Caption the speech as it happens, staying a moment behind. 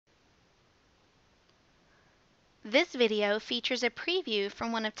This video features a preview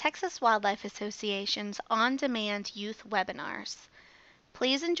from one of Texas Wildlife Association's on-demand youth webinars.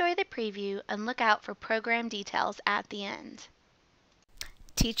 Please enjoy the preview and look out for program details at the end.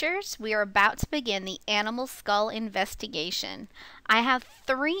 Teachers, we are about to begin the animal skull investigation. I have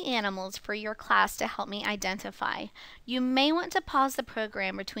 3 animals for your class to help me identify. You may want to pause the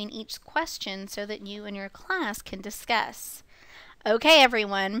program between each question so that you and your class can discuss. Okay,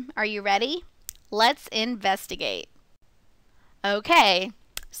 everyone, are you ready? Let's investigate. Okay,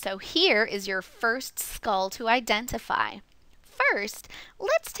 so here is your first skull to identify. First,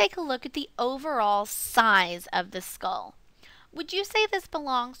 let's take a look at the overall size of the skull. Would you say this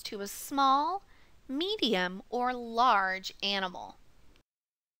belongs to a small, medium, or large animal?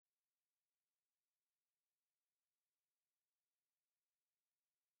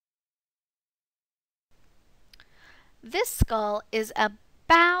 This skull is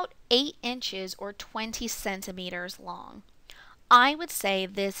about 8 inches or 20 centimeters long. I would say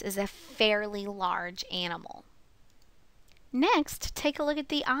this is a fairly large animal. Next, take a look at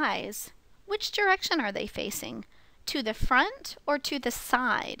the eyes. Which direction are they facing? To the front or to the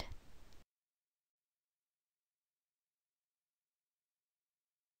side?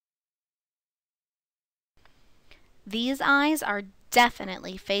 These eyes are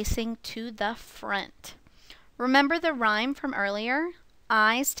definitely facing to the front. Remember the rhyme from earlier?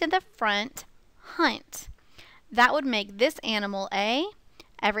 Eyes to the front, hunt. That would make this animal a,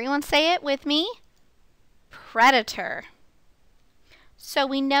 everyone say it with me, predator. So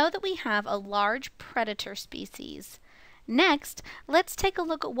we know that we have a large predator species. Next, let's take a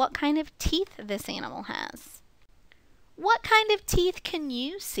look at what kind of teeth this animal has. What kind of teeth can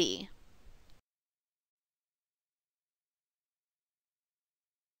you see?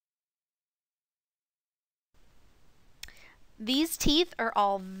 These teeth are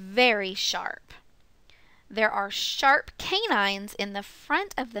all very sharp. There are sharp canines in the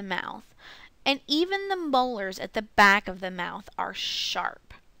front of the mouth, and even the molars at the back of the mouth are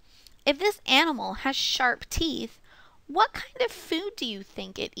sharp. If this animal has sharp teeth, what kind of food do you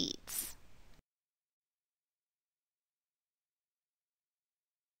think it eats?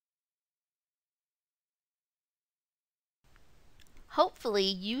 Hopefully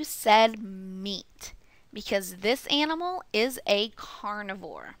you said meat, because this animal is a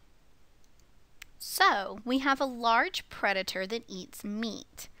carnivore. So, we have a large predator that eats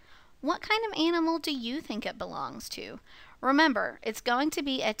meat. What kind of animal do you think it belongs to? Remember, it's going to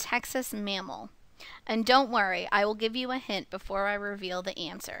be a Texas mammal. And don't worry, I will give you a hint before I reveal the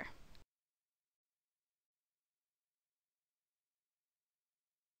answer.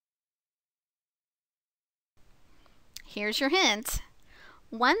 Here's your hint.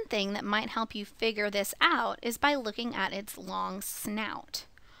 One thing that might help you figure this out is by looking at its long snout.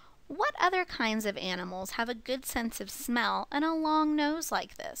 What other kinds of animals have a good sense of smell and a long nose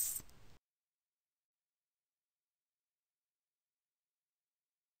like this?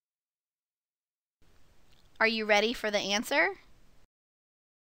 Are you ready for the answer?